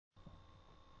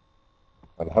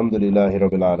Alhamdulillahi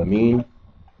Rabbil Alameen.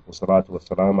 Wassalatu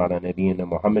wassalamu ala nabiyyina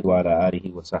Muhammad wa ala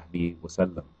alihi wa sahbihi wa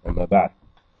sallam. Amma ba'd.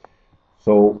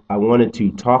 So I wanted to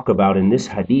talk about in this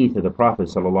hadith of the Prophet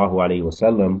sallallahu alaihi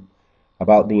wasallam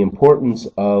about the importance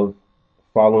of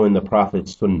following the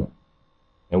Prophet's sunnah.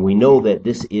 And we know that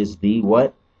this is the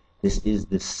what? This is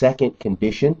the second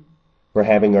condition for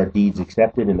having our deeds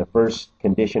accepted. And the first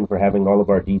condition for having all of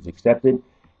our deeds accepted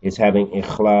is having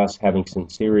ikhlas, having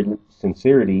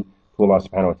sincerity to Allah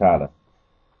subhanahu wa ta'ala.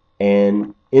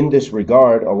 And in this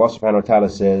regard, Allah subhanahu wa ta'ala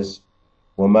says,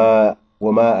 وَمَا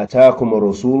أَتَاكُمُ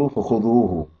الرَّسُولُ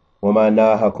فَخُذُوهُ وَمَا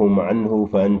نَاهَكُمْ عَنْهُ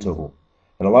فَأَنْتَهُ.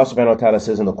 And Allah subhanahu wa ta'ala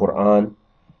says in the Quran,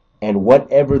 and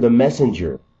whatever the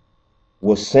messenger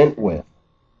was sent with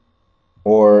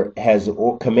or has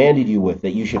commanded you with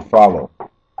that you should follow,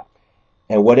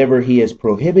 and whatever he has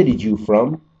prohibited you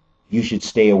from, you should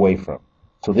stay away from.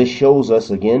 So this shows us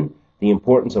again the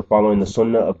importance of following the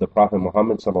sunnah of the Prophet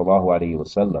Muhammad sallallahu alaihi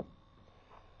wasallam.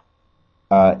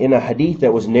 In a hadith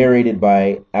that was narrated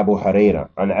by Abu Hurairah,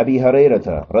 an Abi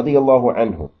Hurairah radiyallahu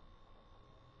anhu,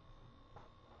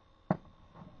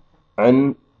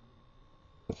 and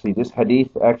let's see, this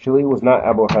hadith actually was not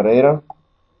Abu Hurairah,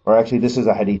 or actually this is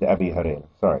a hadith Abi Hurairah,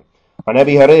 sorry. عن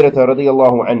أبي هريرة رضي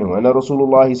الله عنه أن رسول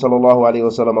الله صلى الله عليه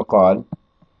وسلم قال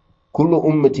كل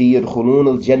أمتي يدخلون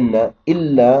الجنة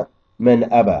إلا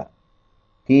من أبى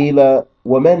قيل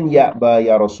ومن يأبى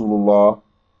يا رسول الله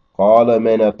قال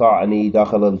من أطاعني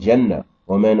دخل الجنة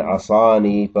ومن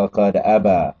عصاني فقد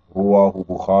أبى رواه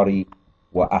بخاري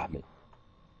وأحمد.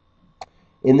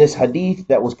 In this hadith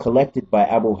that was collected by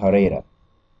Abu Hurairah,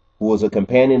 who was a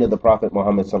companion of the Prophet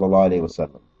Muhammad sallallahu alaihi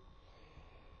wasallam,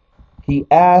 he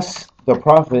asked the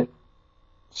Prophet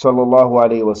sallallahu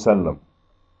alaihi wasallam,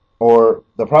 or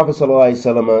the Prophet sallallahu alaihi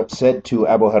wasallam said to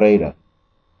Abu Hurairah,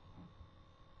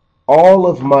 all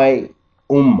of my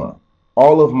ummah,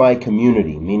 all of my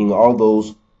community, meaning all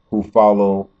those who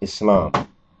follow Islam,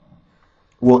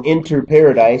 will enter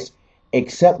paradise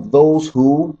except those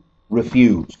who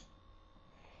refuse.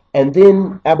 And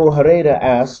then Abu Hurairah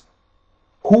asked,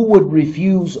 who would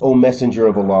refuse, O Messenger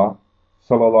of Allah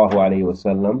sallallahu alaihi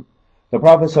wasallam? The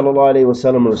Prophet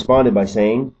ﷺ responded by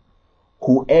saying,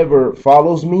 whoever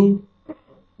follows me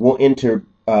will enter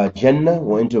Jannah,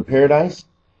 will enter paradise,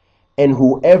 and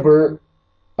whoever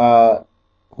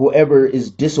is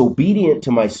disobedient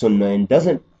to my sunnah and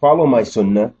doesn't follow my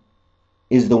sunnah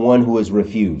is the one who is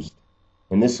refused.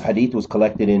 And this hadith was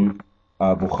collected in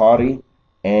Bukhari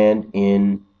and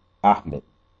in Ahmed.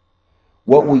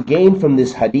 What we gain from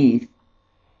this hadith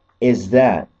is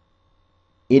that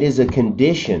it is a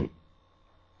condition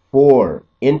for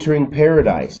entering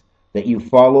paradise that you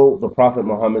follow the Prophet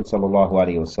Muhammad sallallahu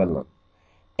alaihi wasallam,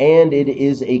 and it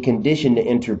is a condition to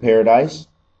enter paradise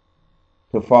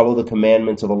to follow the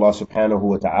commandments of Allah subhanahu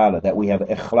wa ta'ala, that we have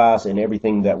ikhlas in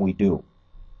everything that we do.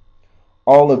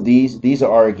 All of these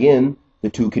are again the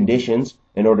two conditions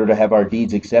in order to have our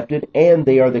deeds accepted, and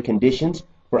they are the conditions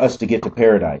for us to get to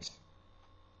paradise.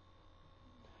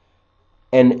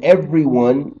 And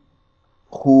everyone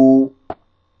who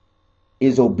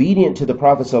is obedient to the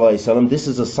Prophet ﷺ, this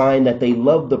is a sign that they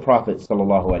love the Prophet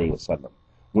ﷺ.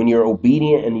 When you're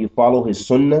obedient and you follow his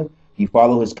sunnah, you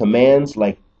follow his commands,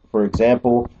 like for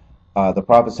example, the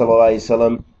Prophet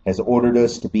ﷺ has ordered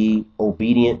us to be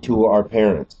obedient to our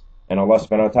parents, and Allah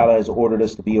subhanahu wa ta'ala has ordered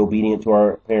us to be obedient to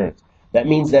our parents. That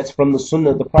means that's from the sunnah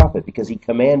of the Prophet, because he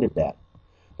commanded that.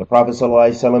 The Prophet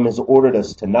ﷺ has ordered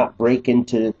us to not break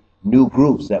into new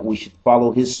groups, that we should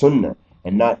follow his sunnah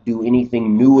and not do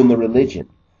anything new in the religion.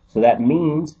 So that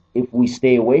means if we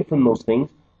stay away from those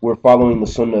things, we're following the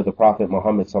sunnah of the Prophet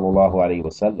Muhammad sallallahu alaihi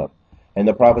wasallam. And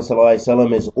the Prophet sallallahu alaihi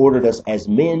wasallam has ordered us as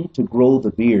men to grow the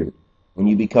beard. When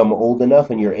you become old enough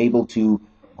and you're able to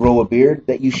grow a beard,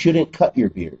 that you shouldn't cut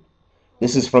your beard.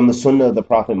 This is from the sunnah of the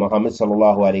Prophet Muhammad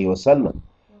sallallahu alaihi wasallam.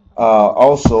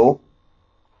 Also,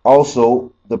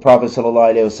 the Prophet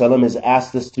sallallahu alaihi wasallam has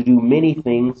asked us to do many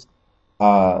things,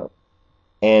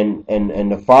 and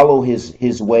to follow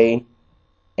his way,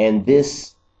 and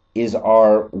this is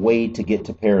our way to get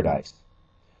to paradise.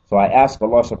 So I ask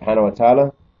Allah subhanahu wa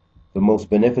ta'ala, the most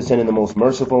beneficent and the most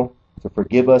merciful, to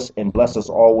forgive us and bless us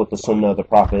all with the sunnah of the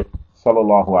Prophet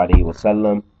sallallahu alaihi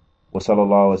wasallam. Wa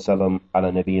sallallahu wa sallam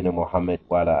ala nabiyyina Muhammad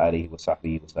wa ala alihi wa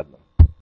sahbihi wa sallam.